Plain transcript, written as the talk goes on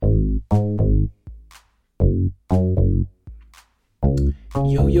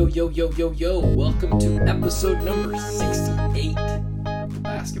Yo. Welcome to episode number 68 of the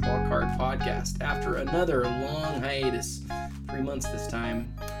Basketball Card Podcast. After another long hiatus, 3 months this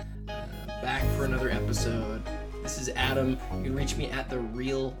time, back for another episode. This is Adam. You can reach me at the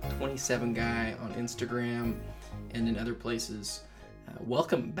Real27Guy on Instagram and in other places.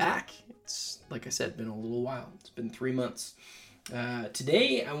 Welcome back. It's, like I said, been a little while. It's been 3 months.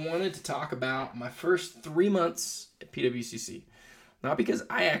 Today, I wanted to talk about my first 3 months at PWCC. Not because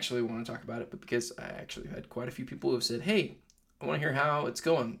I actually want to talk about it, but because I actually had quite a few people who have said, hey, I want to hear how it's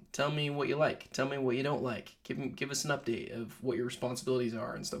going. Tell me what you like. Tell me what you don't like. Give us an update of what your responsibilities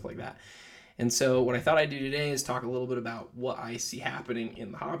are and stuff like that. And so what I thought I'd do today is talk a little bit about what I see happening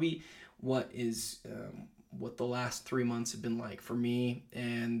in the hobby, what the last 3 months have been like for me,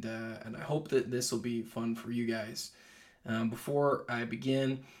 and I hope that this will be fun for you guys. Before I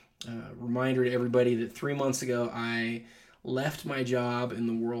begin, reminder to everybody that 3 months ago I left my job in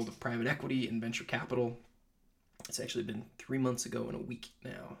the world of private equity and venture capital. It's actually been 3 months ago in a week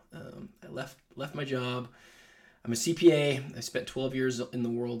now. I left my job. I'm a CPA. I spent 12 years in the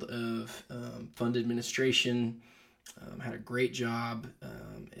world of fund administration. Had a great job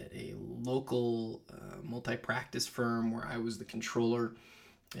at a local multi-practice firm where I was the controller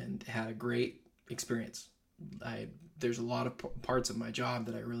and had a great experience. There's a lot of parts of my job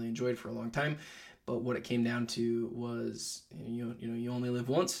that I really enjoyed for a long time. But what it came down to was, you only live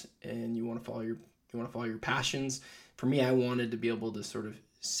once, and you want to follow your passions. For me, I wanted to be able to sort of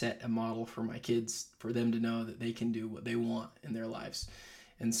set a model for my kids, for them to know that they can do what they want in their lives.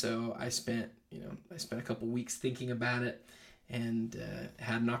 And so I spent a couple weeks thinking about it, and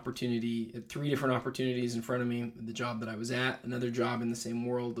had an opportunity, 3 different opportunities in front of me. The job that I was at, another job in the same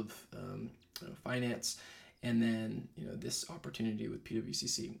world of finance, and then, this opportunity with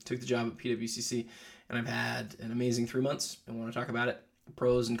PWCC. Took the job at PWCC, and I've had an amazing 3 months. I want to talk about it.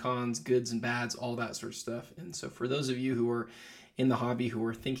 Pros and cons, goods and bads, all that sort of stuff. And so for those of you who are in the hobby, who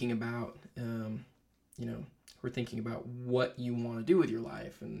are thinking about, what you want to do with your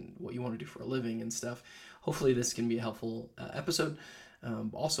life and what you want to do for a living and stuff, hopefully this can be a helpful episode.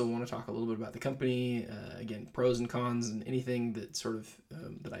 Also want to talk a little bit about the company, again, pros and cons and anything that sort of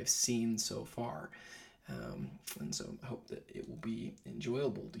that I've seen so far. And so I hope that it will be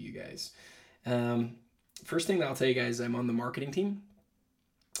enjoyable to you guys. First thing that I'll tell you guys, I'm on the marketing team.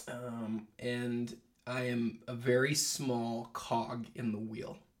 And I am a very small cog in the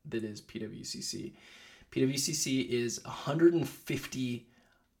wheel that is PWCC. PWCC is a 150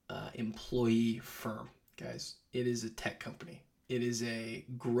 employee firm, guys. It is a tech company. It is a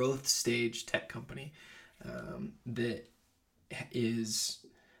growth stage tech company that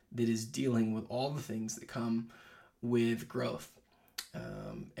is dealing with all the things that come with growth.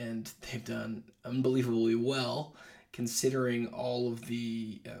 And they've done unbelievably well considering all of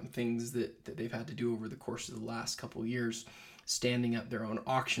the things that they've had to do over the course of the last couple of years, standing up their own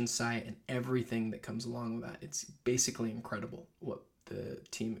auction site and everything that comes along with that. It's basically incredible what the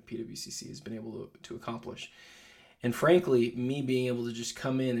team at PWCC has been able to accomplish. And frankly, me being able to just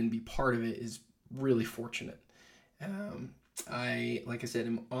come in and be part of it is really fortunate. Like I said,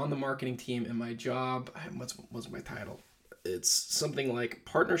 I'm on the marketing team, and my job, what's my title? It's something like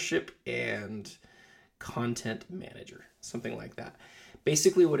partnership and content manager, something like that.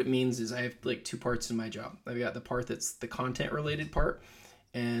 Basically what it means is I have like 2 parts in my job. I've got the part that's the content related part,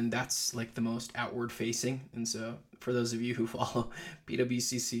 and that's like the most outward facing. And so for those of you who follow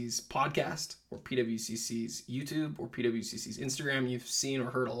PWCC's podcast or PWCC's YouTube or PWCC's Instagram, you've seen or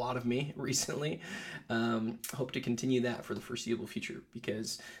heard a lot of me recently. Hope to continue that for the foreseeable future,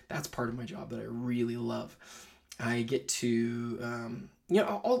 because that's part of my job that I really love. I get to,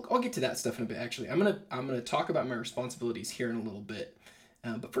 I'll get to that stuff in a bit. Actually, I'm gonna talk about my responsibilities here in a little bit.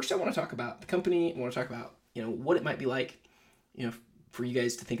 But first, I want to talk about the company. I want to talk about what it might be like, for you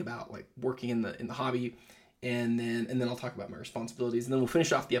guys to think about, like working in the hobby, and then I'll talk about my responsibilities, and then we'll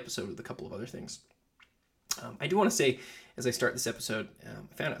finish off the episode with a couple of other things. I do want to say, as I start this episode,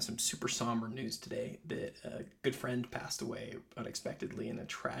 I found out some super somber news today that a good friend passed away unexpectedly in a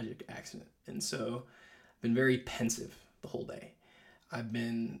tragic accident, and so I've been very pensive the whole day. I've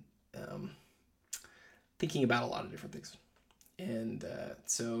been thinking about a lot of different things, and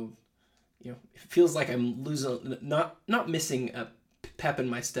so it feels like I'm losing, not missing a pep in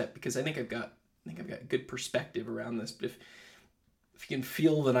my step, because I think I've got good perspective around this. But if you can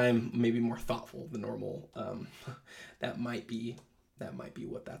feel that I'm maybe more thoughtful than normal, that might be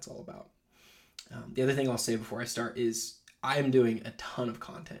what that's all about. The other thing I'll say before I start is I'm doing a ton of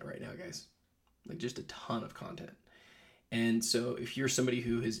content right now, guys, like just a ton of content. And so if you're somebody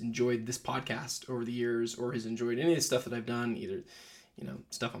who has enjoyed this podcast over the years, or has enjoyed any of the stuff that I've done, either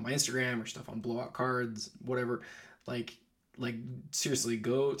stuff on my Instagram or stuff on Blowout Cards, whatever, like seriously,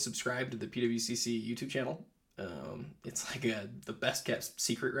 go subscribe to the PWCC YouTube channel. It's like the best kept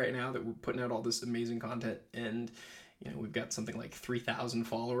secret right now that we're putting out all this amazing content, and we've got something like 3,000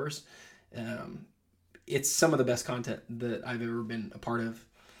 followers. It's some of the best content that I've ever been a part of,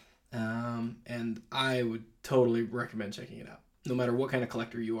 and I would totally recommend checking it out, no matter what kind of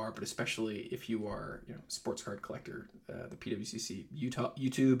collector you are, but especially if you are a sports card collector. The PWCC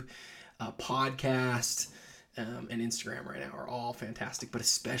YouTube podcast and Instagram right now are all fantastic, but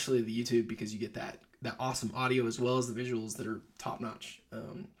especially the YouTube, because you get that awesome audio as well as the visuals that are top notch.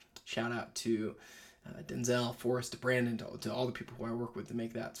 Shout out to Denzel, Forrest, to Brandon, to all the people who I work with to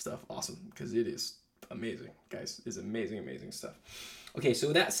make that stuff awesome, because it is amazing, guys. It's amazing stuff. Okay, so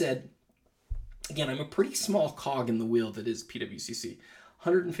with that said, again, I'm a pretty small cog in the wheel that is PWCC.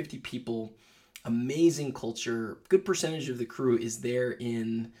 150 people, amazing culture. Good percentage of the crew is there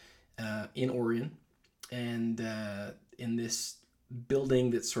in Oregon, and in this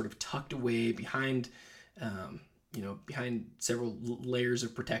building that's sort of tucked away behind several layers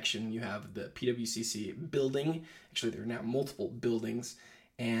of protection. You have the PWCC building. Actually, there are now multiple buildings,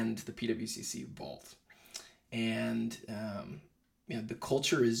 and the PWCC vault. And the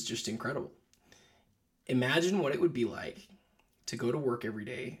culture is just incredible. Imagine what it would be like to go to work every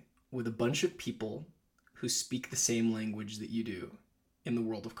day with a bunch of people who speak the same language that you do in the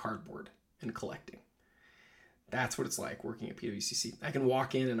world of cardboard and collecting. That's what it's like working at PWCC. I can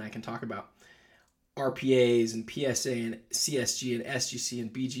walk in and I can talk about RPAs and PSA and CSG and SGC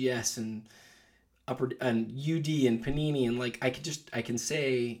and BGS and UD and Panini, and like I can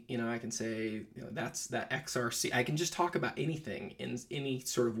say that's that XRC. I can just talk about anything in any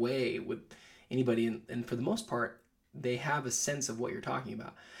sort of way with anybody, and for the most part, they have a sense of what you're talking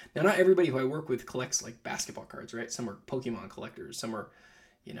about. Now, not everybody who I work with collects like basketball cards, right? Some are Pokemon collectors, some are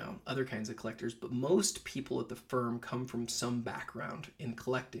other kinds of collectors, but most people at the firm come from some background in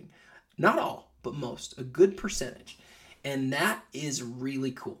collecting. Not all, but most, a good percentage. And that is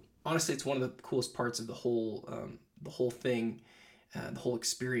really cool. Honestly, it's one of the coolest parts of the whole thing, the whole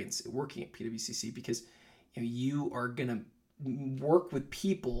experience working at PWCC, because you are going to work with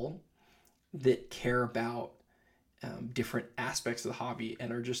people that care about different aspects of the hobby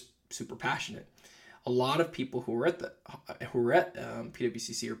and are just super passionate. A lot of people who are at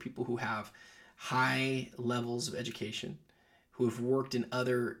PWCC are people who have high levels of education, who have worked in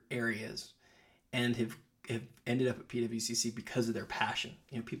other areas, and have ended up at PWCC because of their passion.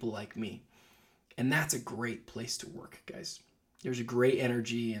 People like me, and that's a great place to work, guys. There's a great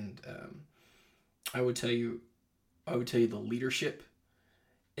energy, and I would tell you the leadership,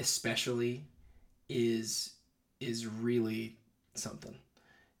 especially, is really something.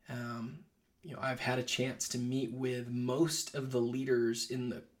 I've had a chance to meet with most of the leaders in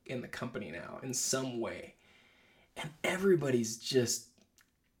the company now in some way, and everybody's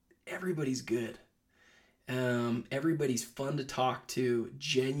good. Everybody's fun to talk to,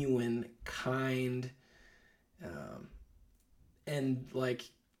 genuine, kind, and like,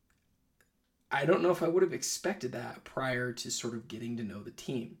 I don't know if I would have expected that prior to sort of getting to know the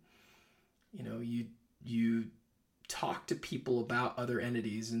team. You talk to people about other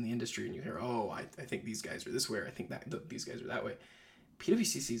entities in the industry, and you hear, I think these guys are this way, or I think that these guys are that way.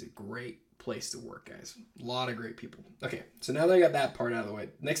 PWCC is a great place to work, guys. A lot of great people. Okay, so now that I got that part out of the way,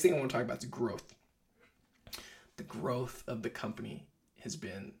 next thing I want to talk about is growth. The growth of the company has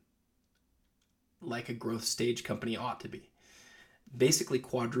been like a growth stage company ought to be. Basically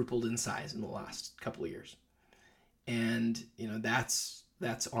quadrupled in size in the last couple of years. And,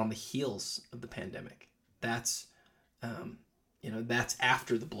 that's on the heels of the pandemic. That's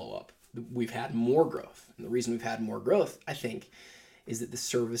after the blow up. We've had more growth. And the reason we've had more growth, I think, is that the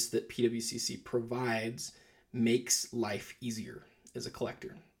service that PWCC provides makes life easier as a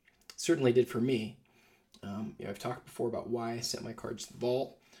collector. Certainly did for me. I've talked before about why I sent my cards to the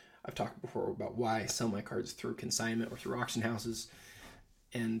vault. I've talked before about why I sell my cards through consignment or through auction houses.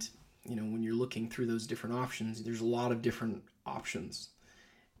 And, when you're looking through those different options, there's a lot of different options.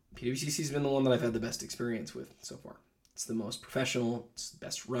 PWCC has been the one that I've had the best experience with so far. It's the most professional. It's the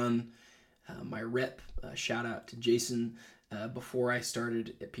best run. My rep, shout out to Jason, before I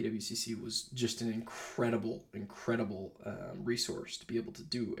started at PWCC, was just an incredible resource to be able to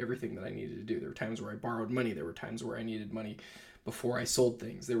do everything that I needed to do. There were times where I borrowed money. There were times where I needed money before I sold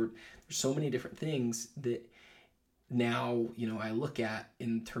things. There's so many different things that now, I look at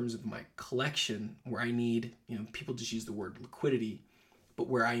in terms of my collection where I need, people just use the word liquidity, but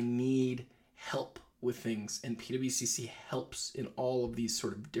where I need help with things, and PWCC helps in all of these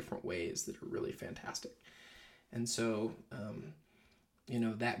sort of different ways that are really fantastic. And so,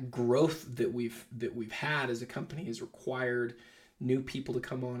 that growth that we've had as a company has required new people to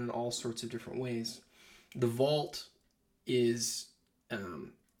come on in all sorts of different ways. The vault is,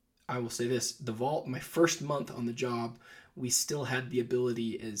 I will say this, the vault, my first month on the job, we still had the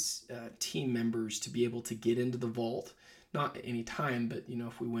ability as team members to be able to get into the vault, not at any time, but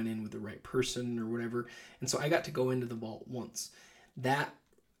if we went in with the right person or whatever. And so I got to go into the vault once. That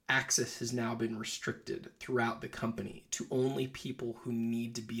access has now been restricted throughout the company to only people who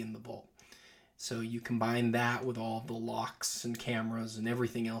need to be in the vault. So you combine that with all the locks and cameras and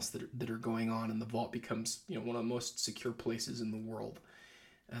everything else that are going on, and the vault becomes one of the most secure places in the world.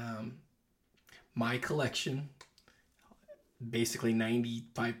 My collection, basically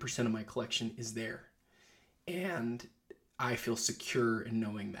 95% of my collection is there, and I feel secure in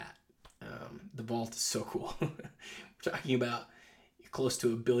knowing that. The vault is so cool. We're talking about close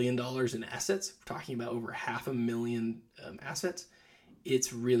to $1 billion in assets. We're talking about over 500,000 assets.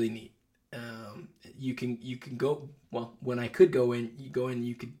 It's really neat. You can go, well, when I could go in,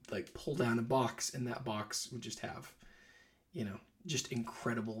 you could like pull down a box, and that box would just have, just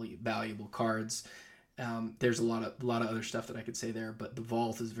incredibly valuable cards. There's a lot of other stuff that I could say there, but the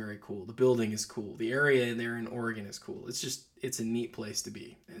vault is very cool. The building is cool. The area there in Oregon is cool. It's a neat place to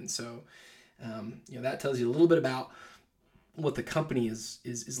be. And so, that tells you a little bit about what the company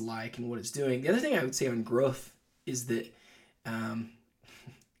is like and what it's doing. The other thing I would say on growth is that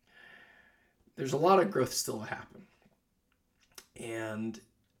there's a lot of growth still to happen. And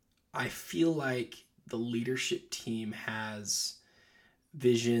I feel like the leadership team has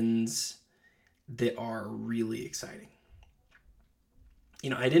visions that are really exciting.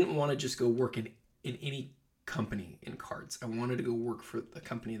 I didn't want to just go work in any company in cards. I wanted to go work for a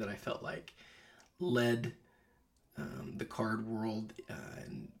company that I felt like led the card world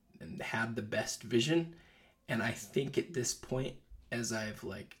and had the best vision. And I think at this point, as I've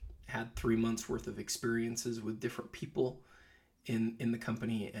had 3 months worth of experiences with different people in the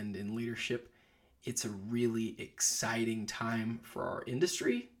company and in leadership, it's a really exciting time for our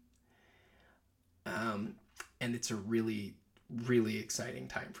industry. And it's a really, really exciting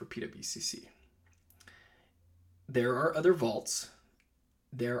time for PWCC. There are other vaults.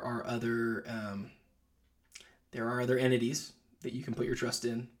 There are other entities that you can put your trust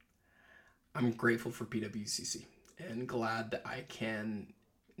in. I'm grateful for PWCC and glad that I can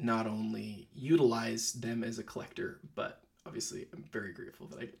not only utilize them as a collector, but obviously I'm very grateful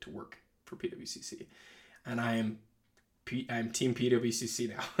that I get to work for PWCC. And I'm Team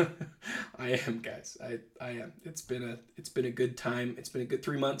PWCC now. I am, guys. I am. It's been a good time. It's been a good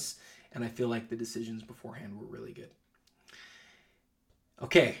 3 months, and I feel like the decisions beforehand were really good.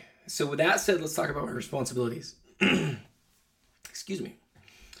 Okay, so with that said, let's talk about my responsibilities. Excuse me.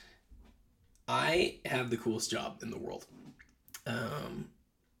 I have the coolest job in the world.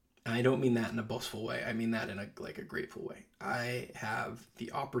 I don't mean that in a boastful way. I mean that in a grateful way. I have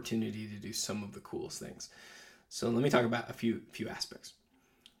the opportunity to do some of the coolest things. So let me talk about a few aspects.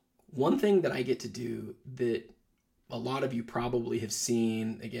 One thing that I get to do that a lot of you probably have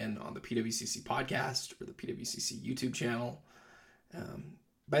seen, again, on the PWCC podcast or the PWCC YouTube channel.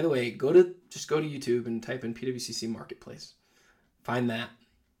 By the way, go to YouTube and type in PWCC Marketplace. Find that.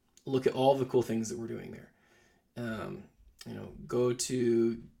 Look at all the cool things that we're doing there. Go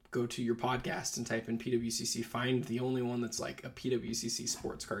to your podcast and type in PWCC. Find the only one that's like a PWCC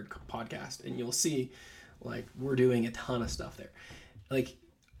sports card podcast, and you'll see we're doing a ton of stuff there.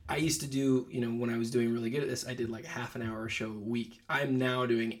 I used to do, when I was doing really good at this, I did a half an hour show a week. I'm now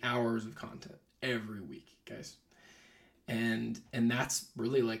doing hours of content every week, guys. And that's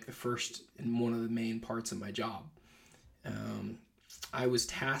really the first and one of the main parts of my job. I was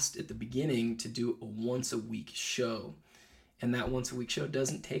tasked at the beginning to do a once a week show. And that once a week show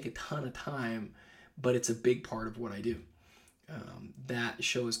doesn't take a ton of time, but it's a big part of what I do. That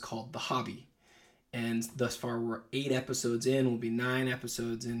show is called The Hobby. And thus far, we're 8 episodes in. We'll be 9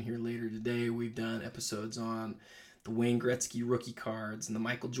 episodes in here later today. We've done episodes on the Wayne Gretzky rookie cards and the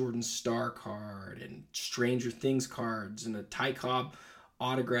Michael Jordan star card and Stranger Things cards and a Ty Cobb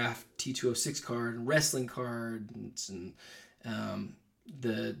autographed T206 card and wrestling cards and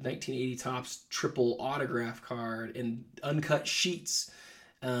the 1980 Topps triple autograph card and uncut sheets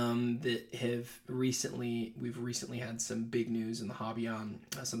that we've recently had some big news in the hobby on,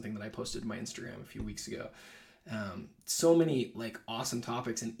 something that I posted to my Instagram a few weeks ago. So many awesome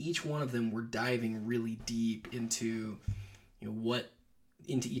topics, and each one of them we're diving really deep into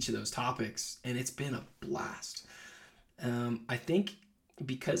into each of those topics, and it's been a blast. I think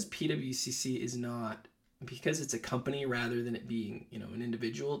because PWCC is not, because it's a company rather than it being an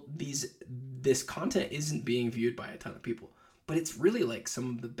individual, this content isn't being viewed by a ton of people, but it's really like some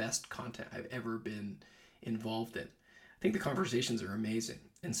of the best content I've ever been involved in. I think the conversations are amazing.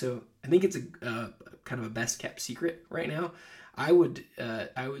 And so I think it's a kind of a best kept secret right now. I would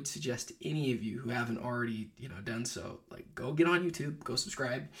suggest to any of you who haven't already, done so, like, go get on YouTube, go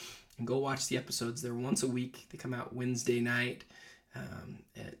subscribe, and go watch the episodes. They're once a week. They come out Wednesday night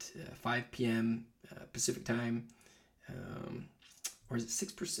at 5 p.m. Pacific time, or is it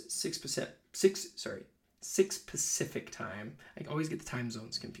 6 Pacific time? I always get the time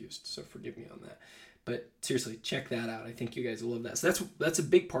zones confused, so forgive me on that. But seriously, check that out. I think you guys will love that. So that's a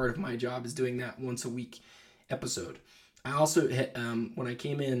big part of my job, is doing that once a week episode. I also, when I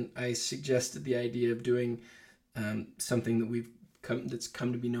came in, I suggested the idea of doing something that's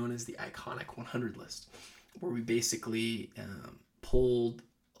come to be known as the Iconic 100 list, where we basically pulled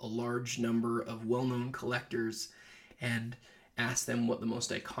a large number of well-known collectors and asked them what the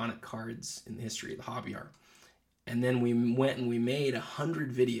most iconic cards in the history of the hobby are. And then we went and we made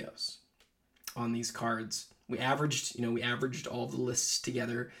 100 videos on these cards. We averaged all the lists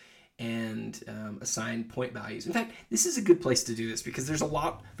together and assigned point values. In fact, this is a good place to do this, because there's a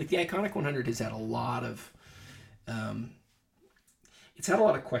lot, like the Iconic 100 has had a lot of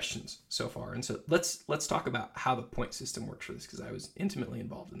questions so far. And so let's talk about how the point system works for this, because I was intimately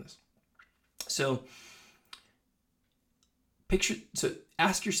involved in this. So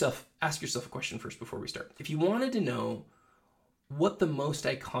ask yourself a question first before we start. If you wanted to know what the most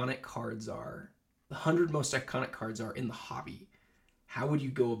iconic cards are, the 100 most iconic cards are in the hobby, how would you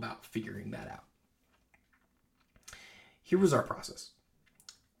go about figuring that out? Here was our process.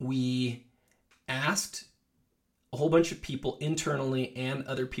 We asked a whole bunch of people internally and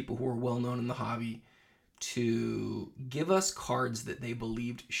other people who are well known in the hobby to give us cards that they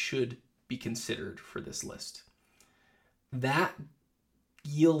believed should be considered for this list. That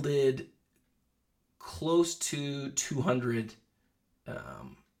yielded close to 200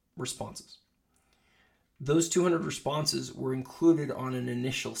 responses. Those 200 responses were included on an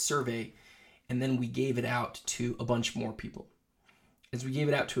initial survey, and then we gave it out to a bunch more people. As we gave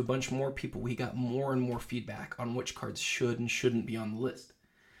it out to a bunch more people, we got more and more feedback on which cards should and shouldn't be on the list.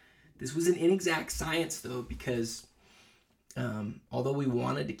 This was an inexact science, though, because although we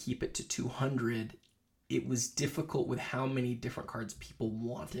wanted to keep it to 200, it was difficult with how many different cards people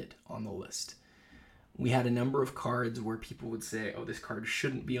wanted on the list. We had a number of cards where people would say, oh, this card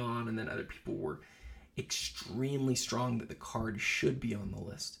shouldn't be on, and then other people were extremely strong that the card should be on the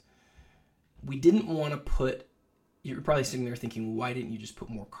list. We didn't want to put, you're probably sitting there thinking, why didn't you just put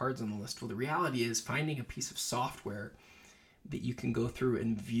more cards on the list? Well, the reality is, finding a piece of software that you can go through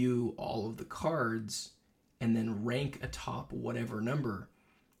and view all of the cards and then rank atop whatever number,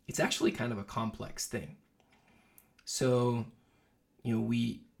 it's actually kind of a complex thing. So,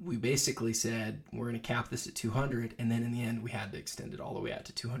 we basically said, we're going to cap this at 200, and then in the end, we had to extend it all the way out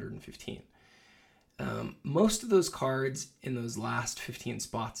to 215. Most of those cards in those last 15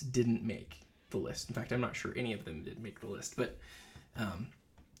 spots didn't make the list. In fact, I'm not sure any of them did make the list, but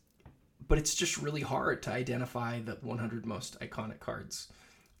it's just really hard to identify the 100 most iconic cards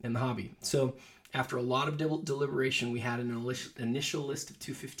in the hobby. So after a lot of deliberation, we had an initial list of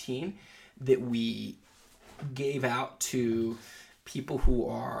 215 that we gave out to people who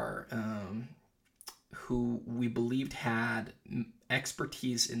we believed had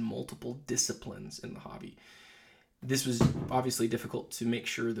expertise in multiple disciplines in the hobby. This was obviously difficult to make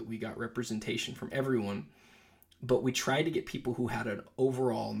sure that we got representation from everyone, but we tried to get people who had an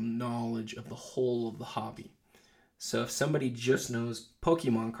overall knowledge of the whole of the hobby. So if somebody just knows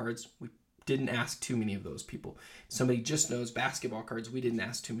Pokemon cards, we didn't ask too many of those people. If somebody just knows basketball cards, we didn't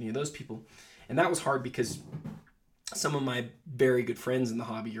ask too many of those people. And that was hard because some of my very good friends in the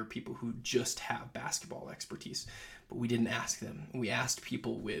hobby are people who just have basketball expertise, but we didn't ask them. We asked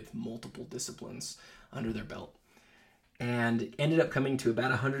people with multiple disciplines under their belt. And it ended up coming to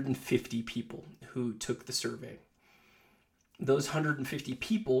about 150 people who took the survey. Those 150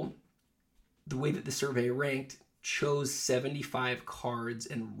 people, the way that the survey ranked, chose 75 cards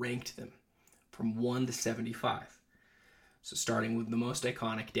and ranked them from 1 to 75. So starting with the most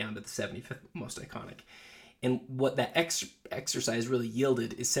iconic down to the 75th most iconic. And what that exercise really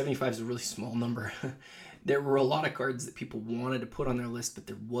yielded is 75 is a really small number. There were a lot of cards that people wanted to put on their list, but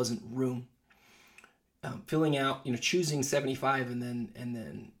there wasn't room. Filling out, choosing 75 and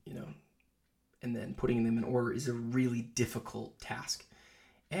then putting them in order is a really difficult task.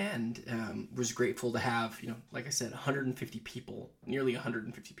 And was grateful to have, like I said, 150 people, nearly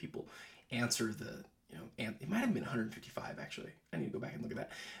 150 people answer the, and it might have been 155 actually. I need to go back and look at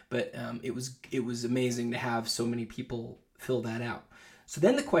that. But it was amazing to have so many people fill that out. So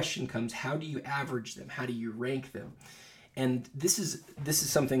then the question comes, how do you average them? How do you rank them? And this is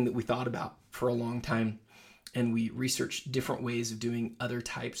something that we thought about for a long time, and we researched different ways of doing other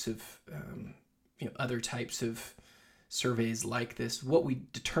types of surveys like this. What we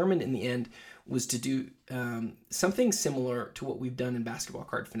determined in the end was to do something similar to what we've done in Basketball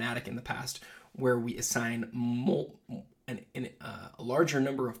Card Fanatic in the past, where we assign a larger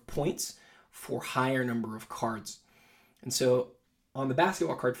number of points for higher number of cards. And so on the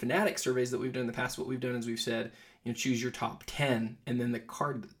Basketball Card Fanatic surveys that we've done in the past, what we've done is we've said, choose your top 10, and then the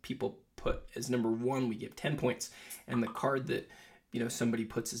card that people put as number 1, we give 10 points, and the card that somebody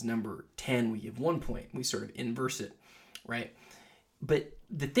puts as number 10, we give 1 point. We sort of inverse it, right? But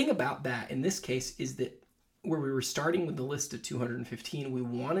the thing about that in this case is that where we were starting with the list of 215, we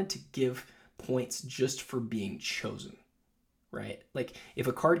wanted to give points just for being chosen, right? Like if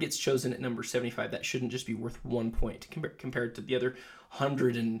a card gets chosen at number 75, that shouldn't just be worth 1 point compared to the other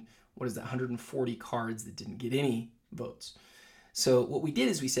 140 cards that didn't get any votes. So what we did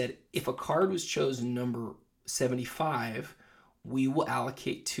is we said, if a card was chosen number 75, we will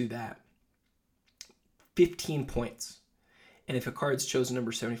allocate to that 15 points. And if a card's chosen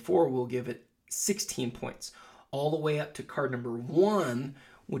number 74, we'll give it 16 points, all the way up to card number 1,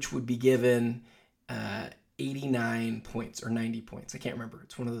 which would be given 89 points or 90 points. I can't remember.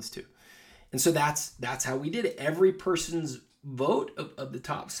 It's one of those two. And so that's how we did it. Every person's vote of the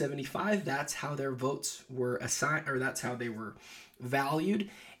top 75, that's how their votes were assigned, or that's how they were valued.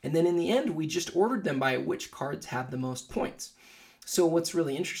 And then in the end, we just ordered them by which cards have the most points. So what's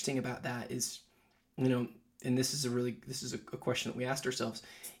really interesting about that is, and this is a question that we asked ourselves.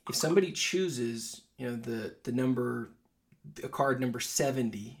 If somebody chooses, a card number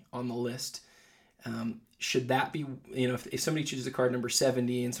 70 on the list, should that be, if somebody chooses a card number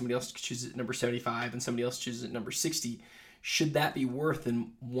 70 and somebody else chooses number 75 and somebody else chooses number 60, should that be worth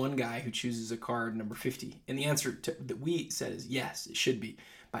than one guy who chooses a card number 50? And the answer that we said is yes, it should be.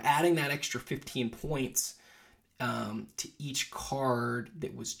 By adding that extra 15 points to each card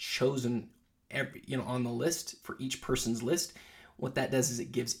that was chosen on the list for each person's list, what that does is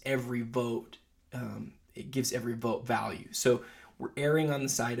it gives every vote value. So we're erring on the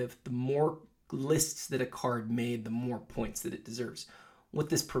side of the more lists that a card made, the more points that it deserves. What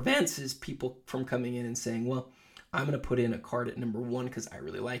this prevents is people from coming in and saying, well, I'm going to put in a card at number 1 because I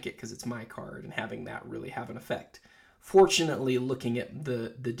really like it because it's my card, and having that really have an effect. Fortunately, looking at the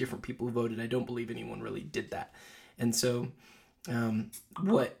different people who voted, I don't believe anyone really did that. And so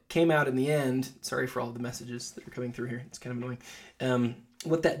what came out in the end, sorry for all the messages that are coming through here, it's kind of annoying.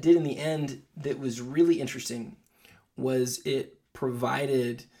 What that did in the end that was really interesting was it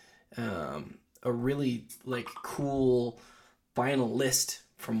provided a really cool final list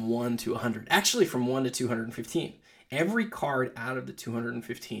from 1 to 100. Actually, from 1 to 215. Every card out of the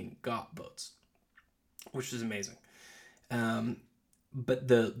 215 got votes, which is amazing. But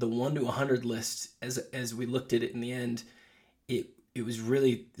the 1 to 100 list, as we looked at it in the end, it was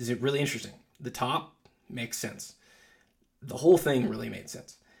really interesting. The top makes sense. The whole thing really made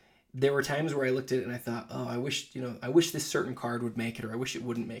sense. There were times where I looked at it and I thought, oh, I wish this certain card would make it, or I wish it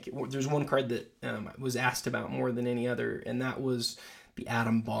wouldn't make it. There's one card that was asked about more than any other, and that was the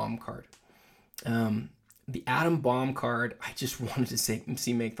Atom Bomb card. The Atom Bomb card, I just wanted to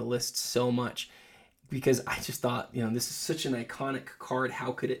see make the list so much, because I just thought, this is such an iconic card.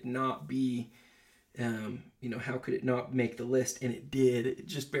 How could it not be, how could it not make the list? And it did. It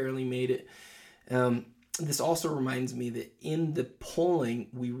just barely made it. This also reminds me that in the polling,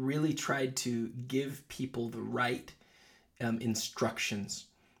 we really tried to give people the right instructions.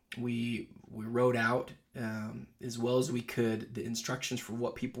 We wrote out as well as we could the instructions for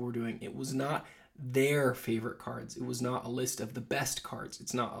what people were doing. It was not their favorite cards. It was not a list of the best cards.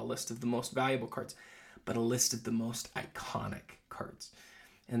 It's not a list of the most valuable cards, but a list of the most iconic cards.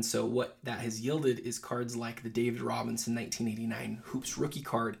 And so what that has yielded is cards like the David Robinson 1989 Hoops rookie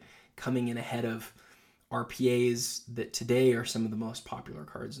card coming in ahead of RPAs that today are some of the most popular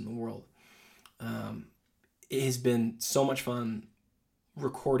cards in the world. It has been so much fun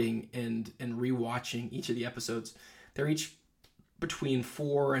recording and rewatching each of the episodes. They're each between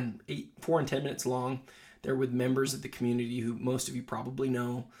 4 and 10 minutes long. They're with members of the community who most of you probably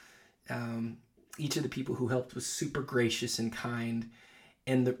know. Each of the people who helped was super gracious and kind.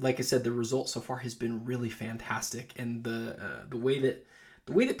 And like I said, the result so far has been really fantastic. And the way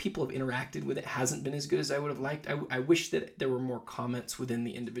that people have interacted with it hasn't been as good as I would have liked. I wish that there were more comments within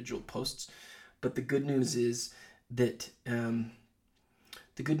the individual posts. But the good news is that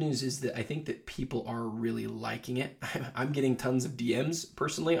I think that people are really liking it. I'm getting tons of DMs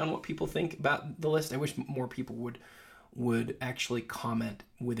personally on what people think about the list. I wish more people would actually comment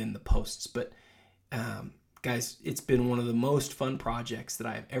within the posts. But guys, it's been one of the most fun projects that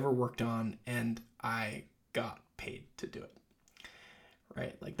I've ever worked on, and I got paid to do it.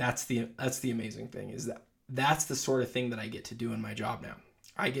 Right? Like that's the amazing thing, is that that's the sort of thing that I get to do in my job now.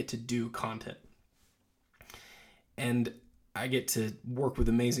 I get to do content. And I get to work with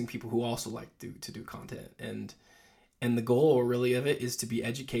amazing people who also like to do content. And the goal really of it is to be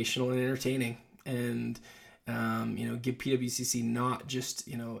educational and entertaining, and give PWCC not just,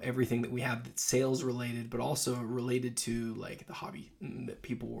 everything that we have that's sales related, but also related to like the hobby that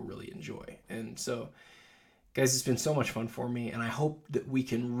people will really enjoy. And so, guys, it's been so much fun for me, and I hope that we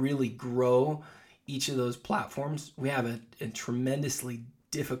can really grow each of those platforms. We have a tremendously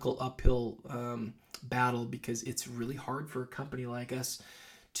difficult uphill battle, because it's really hard for a company like us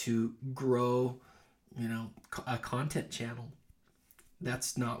to grow, a content channel.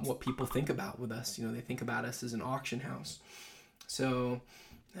 That's not what people think about with us. They think about us as an auction house. So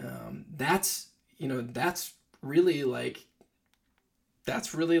that's really like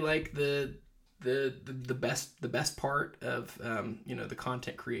the best part of the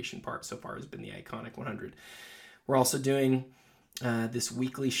content creation part so far has been the Iconic 100. We're also doing this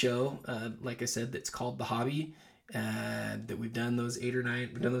weekly show, like I said, that's called The Hobby, that we've done those 8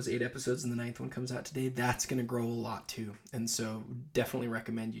 episodes, and the 9th one comes out today. That's going to grow a lot too. And so definitely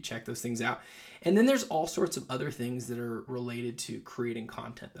recommend you check those things out. And then there's all sorts of other things that are related to creating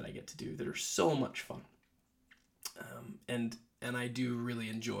content that I get to do that are so much fun. And I do really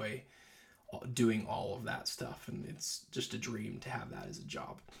enjoy doing all of that stuff. And it's just a dream to have that as a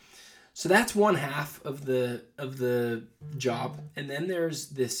job. So that's one half of the job. And then there's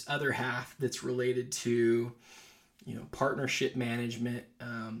this other half that's related to, partnership management.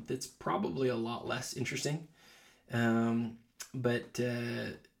 That's probably a lot less interesting. But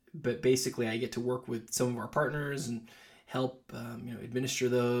basically I get to work with some of our partners and help, administer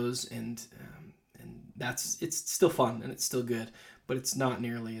those. And it's still fun and it's still good, but it's not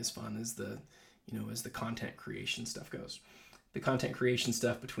nearly as fun as the content creation stuff goes. The content creation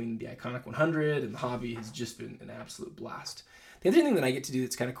stuff between the Iconic 100 and the hobby has just been an absolute blast. The other thing that I get to do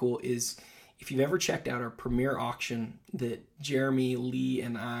that's kind of cool is, if you've ever checked out our premiere auction that Jeremy, Lee,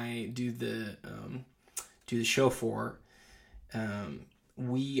 and I do the show for,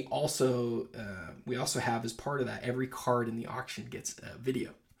 we also have, as part of that, every card in the auction gets a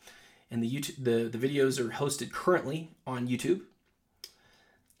video, and the videos are hosted currently on YouTube,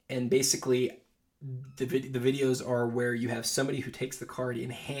 and basically the videos are where you have somebody who takes the card in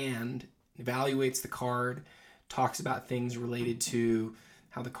hand, evaluates the card, talks about things related to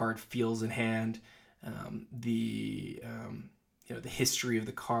how the card feels in hand, the history of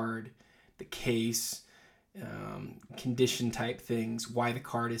the card, the case, condition type things, why the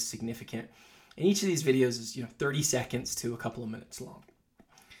card is significant. And each of these videos is 30 seconds to a couple of minutes long.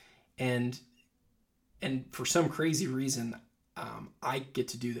 And for some crazy reason, I get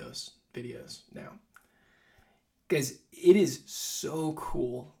to do those videos now. Guys, it is so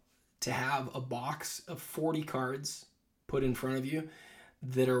cool to have a box of 40 cards put in front of you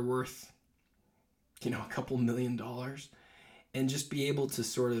that are worth, a couple $1 million, and just be able to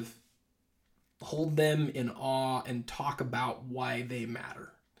sort of hold them in awe and talk about why they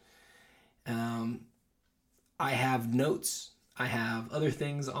matter. I have notes, I have other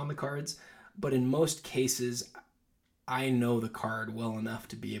things on the cards, but in most cases, I know the card well enough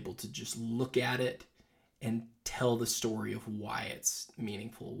to be able to just look at it and tell the story of why it's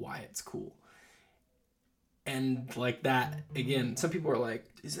meaningful, why it's cool. And like that, again, some people are like,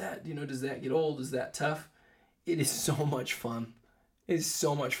 does that get old? Is that tough? It is so much fun. It is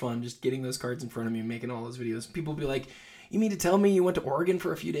so much fun just getting those cards in front of me and making all those videos. People will be like, you mean to tell me you went to Oregon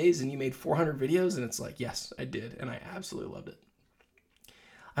for a few days and you made 400 videos? And it's like, yes, I did. And I absolutely loved it.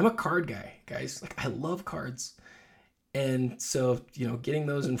 I'm a card guy, guys. Like, I love cards. And so, getting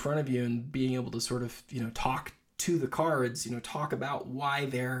those in front of you and being able to sort of, talk to the cards, talk about why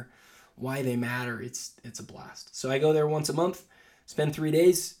they matter, it's a blast. So I go there once a month, spend 3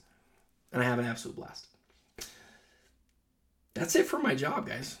 days, and I have an absolute blast. That's it for my job,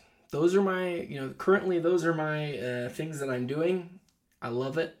 guys. Those are my, currently those are my things that I'm doing. I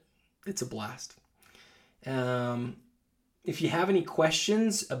love it. It's a blast. If you have any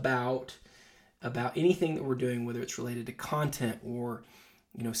questions about anything that we're doing, whether it's related to content or,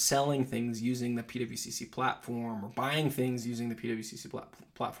 selling things using the PWCC platform or buying things using the PWCC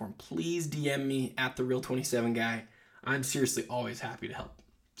platform, please DM me at TheReal27Guy. I'm seriously always happy to help.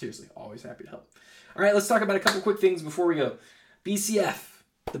 Seriously, always happy to help. All right, let's talk about a couple quick things before we go. BCF,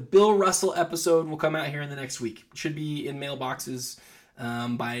 the Bill Russell episode will come out here in the next week. It should be in mailboxes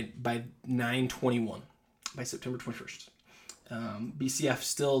by 9/21, by September 21st. BCF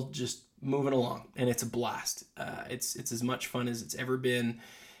still just moving along, and it's a blast. It's as much fun as it's ever been,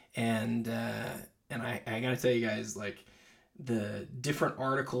 and I gotta tell you guys, like, the different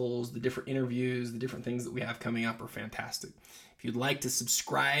articles, the different interviews, the different things that we have coming up are fantastic. If you'd like to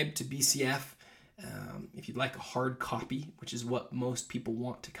subscribe to BCF, if you'd like a hard copy, which is what most people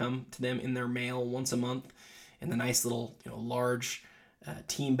want to come to them in their mail once a month, and the nice little, large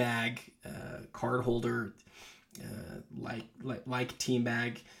team bag card holder, like team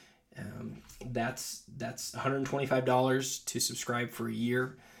bag, that's $125 to subscribe for a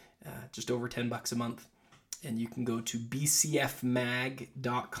year, just over $10 a month. And you can go to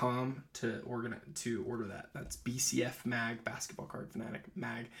bcfmag.com to order that. That's bcfmag, basketball card fanatic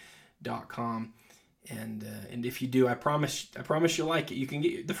mag.com. And if you do, I promise you'll like it. You can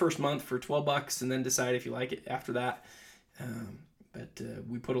get the first month for $12 and then decide if you like it after that. But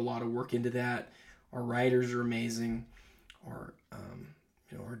we put a lot of work into that. Our writers are amazing. Our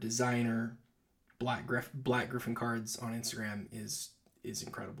designer, Black Griffin Cards on Instagram is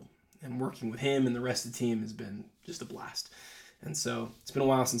incredible. And working with him and the rest of the team has been just a blast. And so it's been a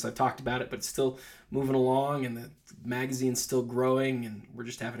while since I've talked about it, but it's still moving along, and the magazine's still growing, and we're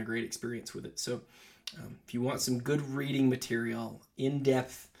just having a great experience with it. So if you want some good reading material,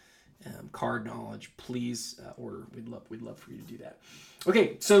 in-depth card knowledge, please order. We'd love for you to do that.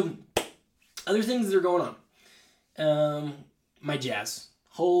 Okay, so other things that are going on. My Jazz.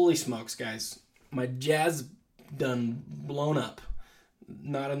 Holy smokes, guys. My Jazz done blown up.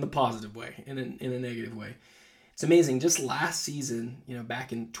 Not in the positive way, in a negative way. It's amazing. Just last season,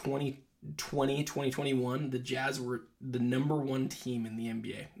 back in 2020, 2021, the Jazz were the number one team in the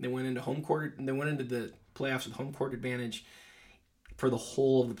NBA. They went into the playoffs with home court advantage for the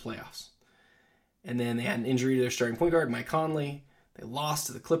whole of the playoffs. And then they had an injury to their starting point guard, Mike Conley. They lost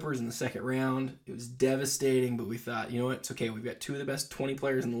to the Clippers in the second round. It was devastating, but we thought, you know what, it's okay. We've got two of the best 20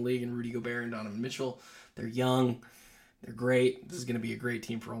 players in the league in Rudy Gobert and Donovan Mitchell. They're young. They're great. This is going to be a great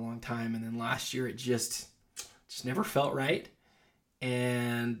team for a long time. And then last year, it just never felt right.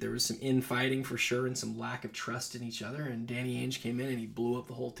 And there was some infighting for sure and some lack of trust in each other. And Danny Ainge came in and he blew up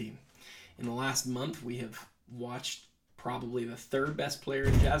the whole team. In the last month, we have watched probably the third best player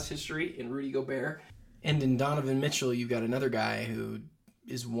in Jazz history in Rudy Gobert. And in Donovan Mitchell, you've got another guy who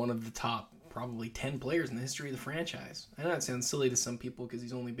is one of the top probably 10 players in the history of the franchise. I know that sounds silly to some people because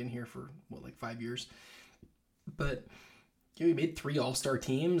he's only been here for, 5 years. But we made 3 all-star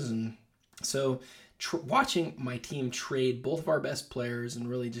teams, and so watching my team trade both of our best players and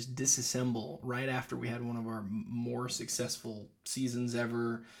really just disassemble right after we had one of our more successful seasons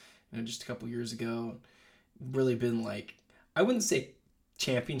ever, just a couple years ago, really been I wouldn't say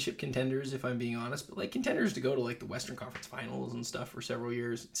championship contenders if I'm being honest, but contenders to go to the Western Conference Finals and stuff for several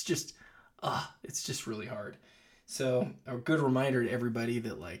years. It's just really hard. So a good reminder to everybody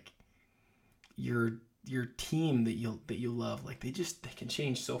that your team that you love, they can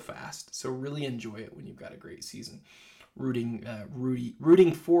change so fast. So really enjoy it when you've got a great season. Rooting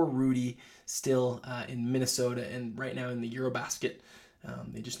for Rudy still in Minnesota, and right now in the Eurobasket.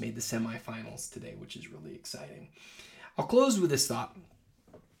 They just made the semifinals today, which is really exciting. I'll close with this thought.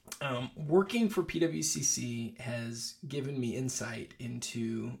 Working for PWCC has given me insight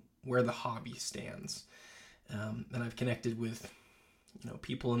into where the hobby stands. And I've connected with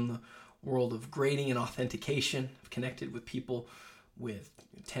people in the world of grading and authentication. I've connected with people with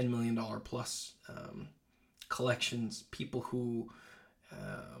 $10 million plus collections, people who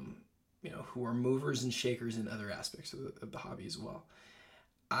are movers and shakers in other aspects of the hobby as well.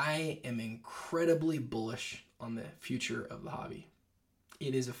 I am incredibly bullish on the future of the hobby.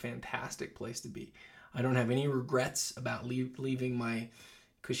 It is a fantastic place to be. I don't have any regrets about leaving my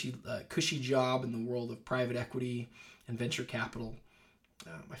cushy job in the world of private equity and venture capital.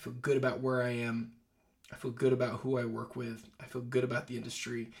 I feel good about where I am. I feel good about who I work with. I feel good about the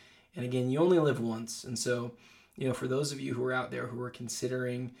industry. And again, you only live once. And so, for those of you who are out there who are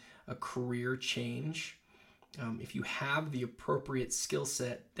considering a career change, if you have the appropriate skill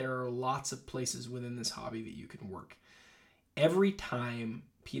set, there are lots of places within this hobby that you can work. Every time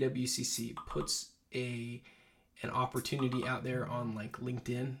PWCC puts an opportunity out there on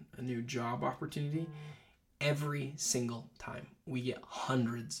LinkedIn, a new job opportunity, every single time we get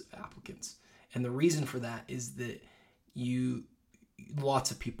hundreds of applicants. And the reason for that is that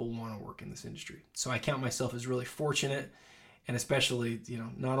lots of people want to work in this industry. So I count myself as really fortunate, and especially,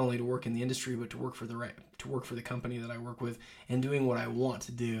 not only to work in the industry, but to work for the company that I work with and doing what I want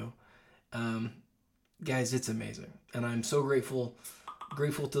to do. Guys, it's amazing. And I'm so grateful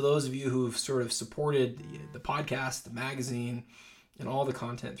to those of you who've sort of supported the podcast, the magazine, and all the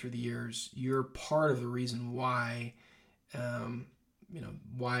content through the years. You're part of the reason why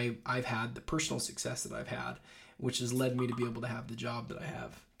why I've had the personal success that I've had, which has led me to be able to have the job that I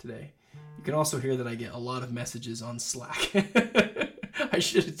have today. You can also hear that I get a lot of messages on Slack. I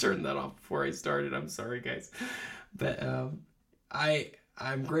should have turned that off before I started. I'm sorry, guys. But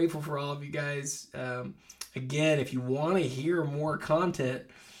I'm grateful for all of you guys. Again, if you want to hear more content,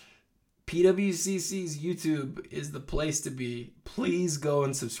 PWCC's YouTube is the place to be. Please go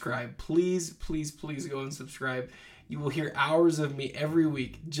and subscribe. Please, please, please go and subscribe. You will hear hours of me every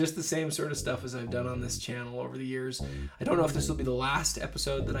week, just the same sort of stuff as I've done on this channel over the years. I don't know if this will be the last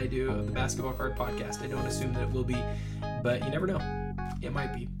episode that I do of the Basketball Card Podcast. I don't assume that it will be, but you never know. It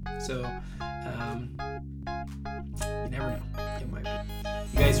might be. So, you never know. It might be.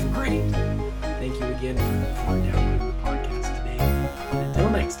 You guys are great. Thank you again for downloading the podcast today. Until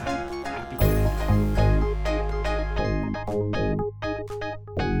next time.